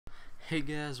Hey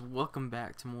guys, welcome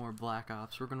back to more Black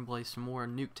Ops. We're going to play some more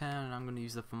Nuketown, and I'm going to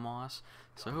use the FAMAS,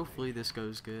 so hopefully this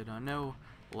goes good. I know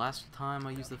last time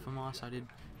I used the FAMAS I did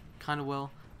kind of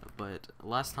well, but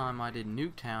last time I did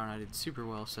Nuketown I did super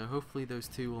well, so hopefully those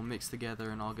two will mix together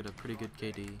and I'll get a pretty good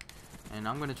KD. And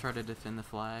I'm going to try to defend the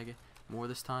flag more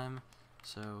this time,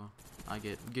 so I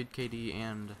get good KD,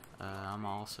 and I'm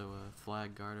also a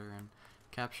flag guarder and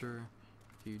capturer,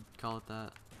 if you'd call it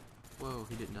that. Whoa,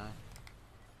 he didn't die.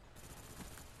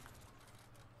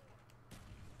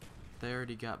 They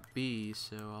already got B,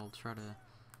 so I'll try to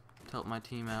help my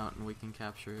team out and we can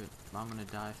capture it. I'm gonna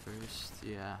die first.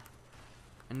 Yeah,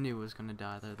 I knew I was gonna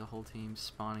die there. The whole team's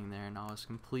spawning there and I was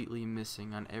completely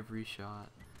missing on every shot.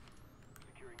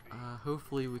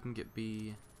 Hopefully we can get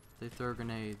B. They throw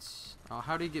grenades. Oh,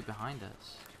 how do you get behind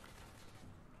us?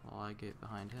 Well, I get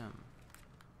behind him.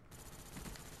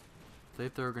 If they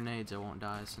throw grenades I won't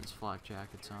die since flak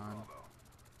jacket's on,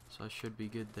 so I should be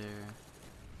good there.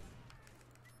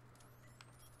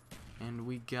 And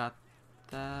we got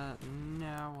that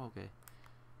now.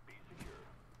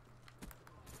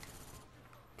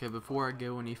 Okay, before I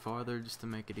go any farther, just to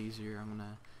make it easier, I'm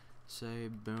gonna say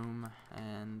boom,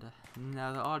 and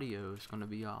now the audio is gonna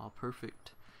be all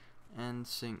perfect and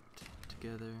synced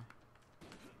together.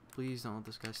 Please don't let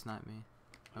this guy snipe me.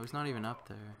 Oh, he's not even up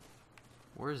there.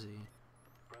 Where is he?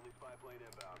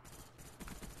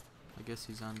 I guess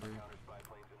he's under.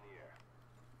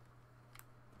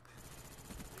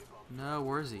 No,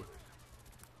 where is he?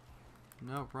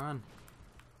 No, run.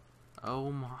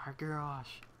 Oh my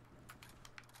gosh.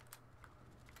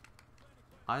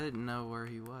 I didn't know where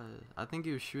he was. I think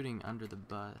he was shooting under the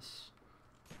bus.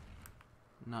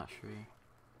 Not sure.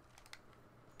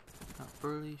 Not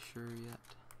really sure yet.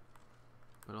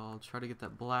 But I'll try to get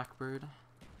that blackbird.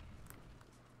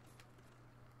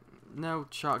 No,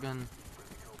 shotgun.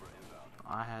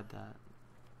 I had that.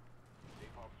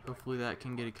 Hopefully that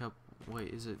can get a couple. Wait,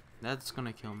 is it? That's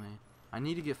gonna kill me. I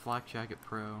need to get Flak Jacket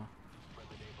Pro.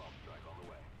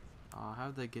 Oh,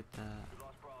 how'd they get that?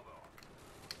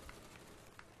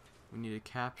 We need to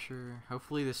capture.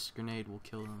 Hopefully this grenade will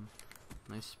kill them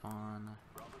when they spawn.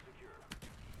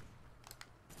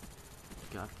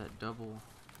 Got that double.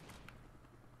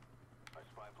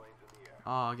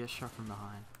 Oh, I get shot from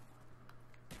behind.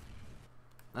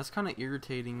 That's kind of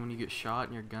irritating when you get shot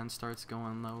and your gun starts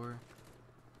going lower.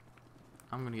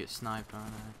 I'm gonna get sniped,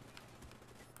 aren't I?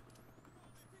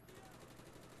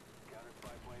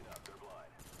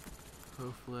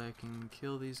 Hopefully I can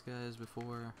kill these guys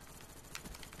before.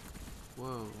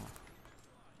 Whoa.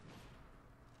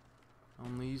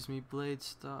 Only use me blade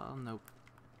style. Nope.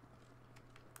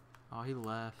 Oh, he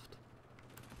left.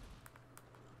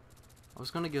 I was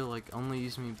gonna go like only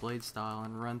use me blade style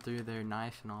and run through their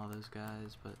knife and all those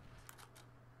guys, but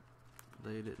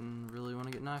they didn't really want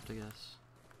to get knifed, I guess.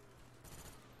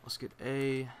 Let's get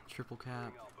A, triple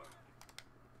cap.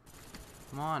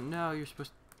 Come on, no, you're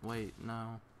supposed to. Wait,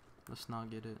 no. Let's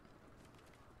not get it.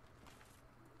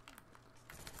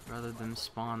 Rather than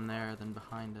spawn there than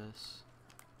behind us.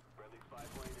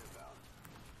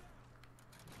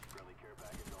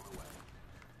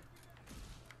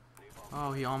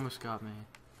 Oh, he almost got me.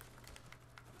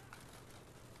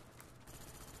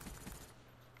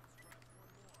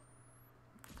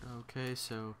 Okay,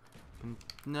 so.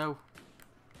 No.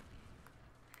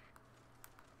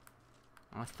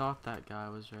 I thought that guy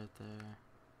was right there.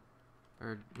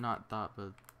 Or not thought,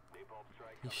 but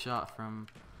he shot from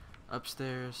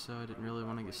upstairs, so I didn't really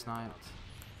want to get sniped.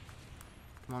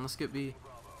 Come on, let's get B.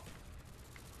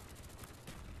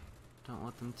 Don't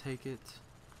let them take it.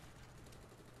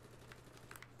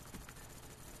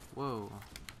 Whoa.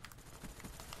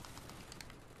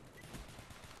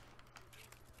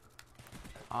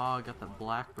 Oh, I got that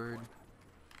blackbird.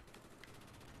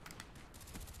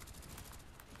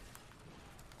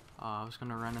 Oh, I was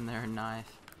gonna run in there and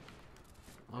knife.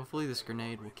 Hopefully this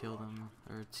grenade will kill them,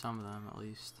 or some of them at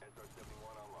least.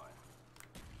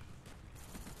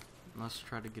 Let's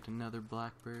try to get another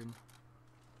blackbird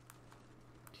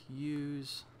to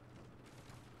use.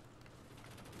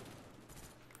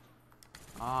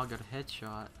 Oh, I got a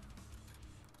headshot.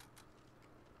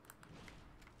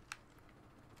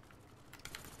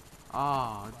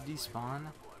 Oh, did he spawn?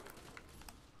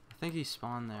 I think he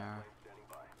spawned there.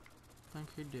 I think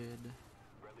he did.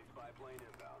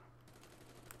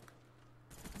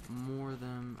 More of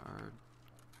them are.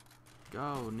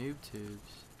 Go, noob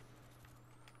tubes.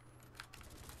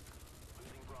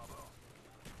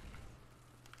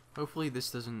 Hopefully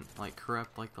this doesn't like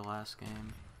corrupt like the last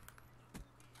game.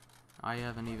 I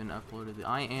haven't even uploaded it.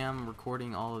 I am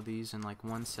recording all of these in like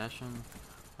one session.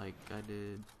 Like I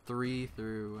did 3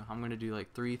 through, I'm gonna do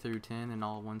like 3 through 10 in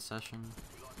all one session.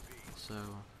 So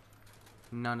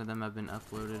none of them have been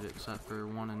uploaded except for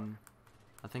one, and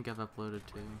I think I've uploaded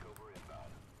 2.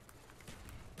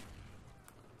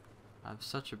 I have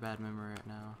such a bad memory right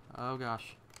now. Oh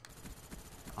gosh.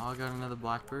 Oh, I got another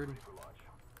blackbird.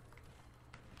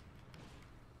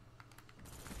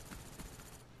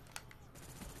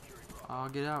 Oh,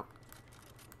 get out.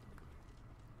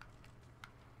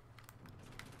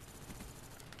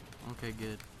 Okay,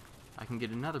 good. I can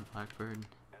get another blackbird.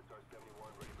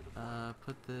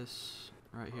 Put this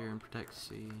right here and protect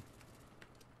C.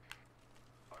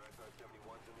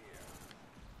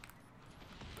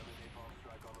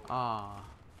 Ah,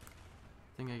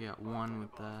 I think I got one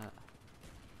with that.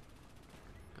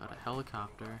 Got a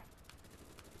helicopter,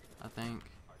 I think.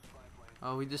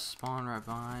 Oh, we just spawned right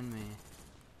behind me.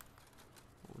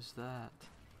 What was that?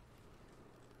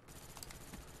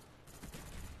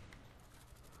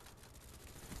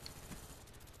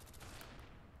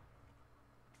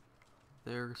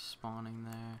 They're spawning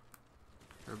there.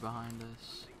 They're behind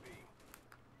us.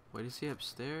 Wait, is he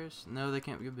upstairs? No, they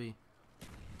can't be.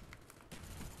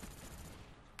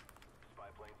 Spy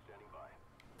plane standing by.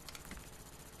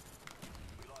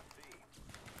 We lost C.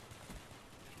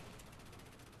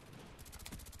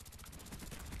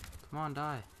 Come on,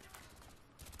 die.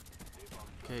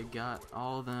 Okay, got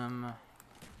all of them.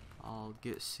 I'll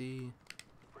get C.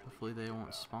 Hopefully they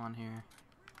won't spawn here.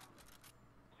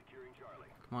 Securing Charlie.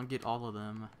 Come on, get all of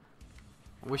them.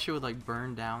 I wish it would like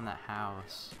burn down that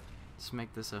house. Let's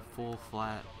make this a full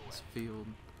flat field.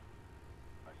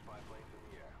 Our spy plane's in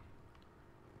the air.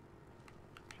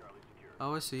 Charlie secured.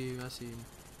 Oh, I see you, I see you.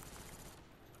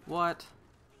 What?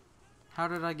 How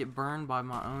did I get burned by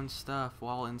my own stuff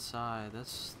while inside?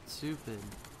 That's stupid.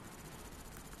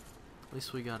 At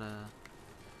least we got a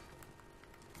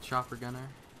chopper gunner.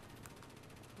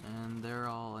 And they're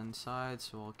all inside,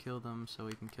 so I'll kill them so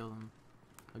we can kill them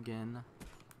again.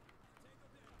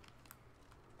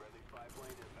 Friendly spy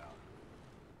plane inbound.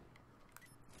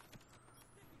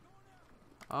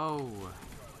 Oh,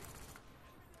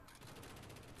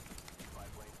 Spy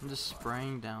plane I'm just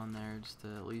spraying down there just to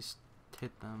at least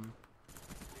hit them.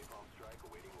 napalm strike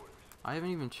awaiting orders. I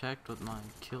haven't even checked what my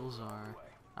kills are.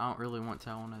 I don't really want to.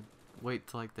 I want to wait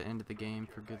till like the end of the game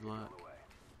for good luck,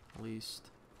 at least.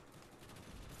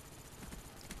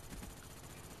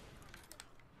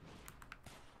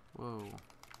 Whoa.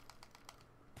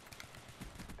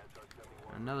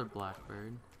 Another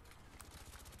blackbird.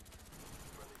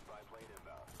 Friendly spy plane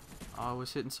inbound. Oh, I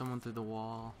was hitting someone through the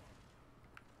wall.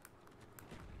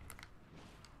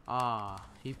 Ah,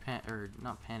 he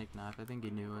not panic knife. I think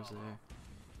he knew I was there.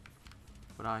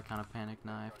 But I kind of panic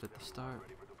knifed at the start.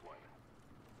 Ready for deployment.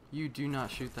 You do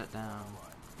not shoot that down.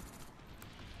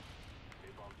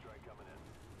 Napalm strike coming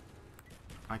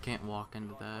in. I can't walk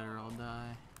into that or I'll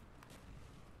die.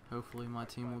 Hopefully my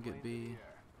team will get B.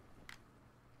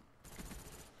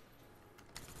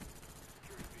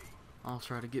 I'll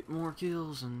try to get more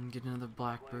kills and get another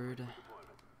blackbird,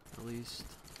 at least.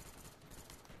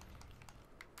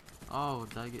 Oh,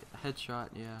 did I get a headshot?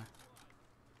 Yeah.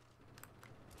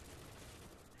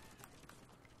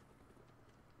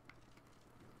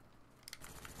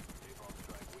 Napalm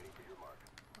strike waiting for your mark.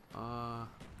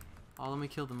 Oh, let me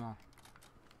kill them all.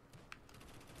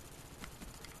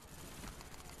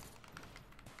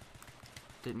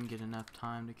 Didn't get enough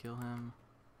time to kill him.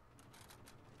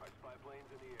 Our spy plane's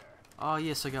in the air. Oh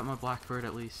yes, I got my blackbird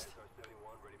at least.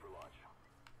 SR-71 ready for launch.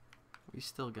 We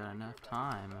still got enough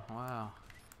time. Wow.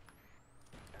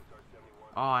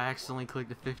 SR-71. Oh, I accidentally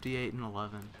clicked a 58 and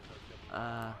 11.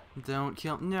 Don't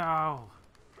kill. No!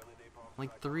 Friendly napalm Like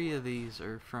strike 3 of these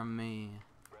are from me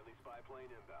Friendly spy plane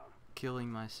inbound. killing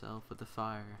myself with the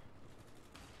fire.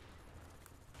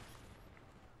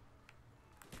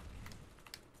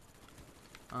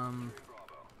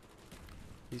 Bravo.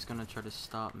 He's gonna try to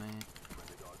stop me.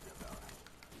 Friendly dogs inbound.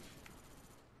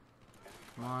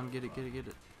 Come on, get it, get it, get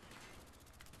it.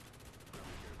 Friendly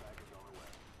care package on the way.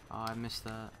 Oh, I missed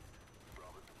that.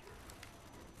 Bravo secured.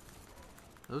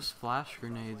 Those flash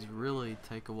grenades really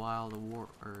take a while to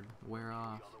wear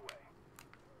off. On the way.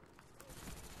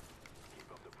 Keep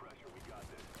up the pressure. We got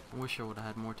this. I wish I would have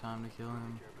had more time to kill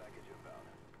him. Care package inbound.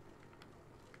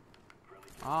 Friendly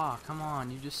care Ah, come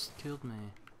on, you just killed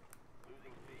me.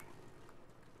 losing C.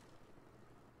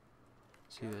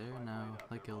 Is he there? No,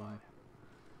 they killed him.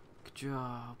 Good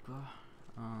job.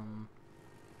 Come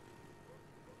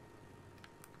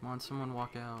on, someone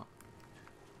walk out.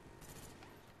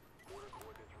 Order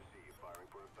coordinates received. Firing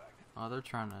for effect. Oh, they're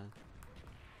trying to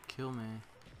kill me.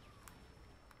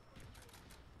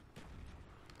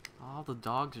 All the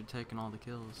dogs are taking all the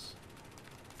kills.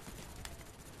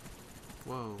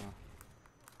 Whoa.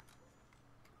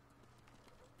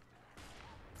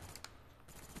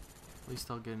 At least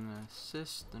I'll get an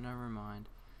assist. Never mind.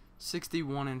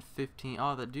 61 and 15.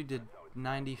 Oh, that dude did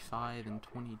 95 and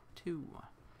 22.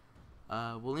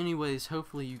 Well, anyways,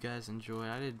 hopefully you guys enjoyed.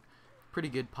 I did pretty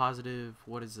good. Positive.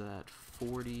 What is that?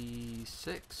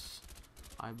 46,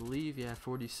 I believe. Yeah,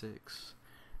 46.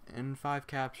 And 5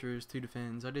 captures, 2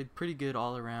 defends. I did pretty good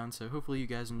all around. So hopefully you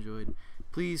guys enjoyed.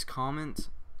 Please comment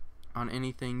on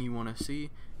anything you want to see,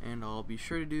 and I'll be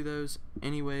sure to do those.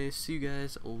 Anyways, see you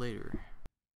guys later.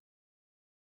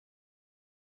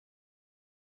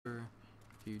 If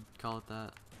you'd call it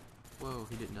that. Whoa,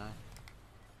 he didn't die.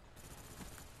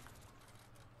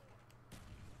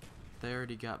 They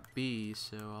already got B,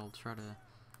 so I'll try to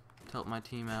help my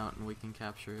team out and we can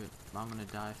capture it. I'm gonna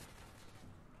die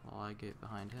while I get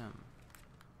behind him.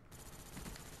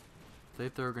 If they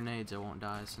throw grenades, I won't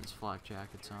die since flak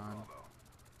jacket's on.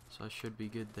 So I should be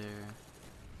good there.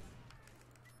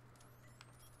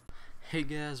 Hey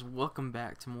guys, welcome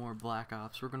back to more Black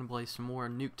Ops. We're going to play some more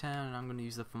Nuketown, and I'm going to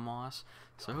use the FAMAS.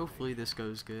 So hopefully this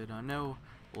goes good. I know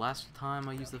last time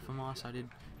I used the FAMAS I did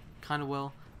kind of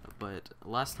well, but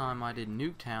last time I did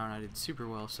Nuketown I did super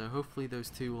well. So hopefully those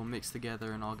two will mix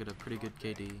together and I'll get a pretty good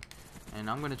KD. And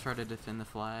I'm going to try to defend the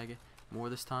flag more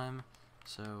this time,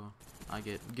 so I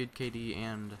get good KD,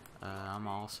 and I'm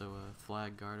also a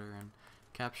flag guarder and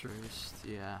capturist.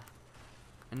 Yeah.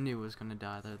 I knew I was gonna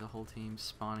die there. The whole team's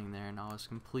spawning there and I was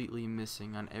completely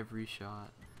missing on every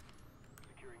shot.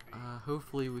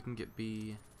 Hopefully we can get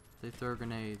B. They throw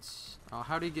grenades. Oh,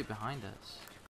 how did he get behind us?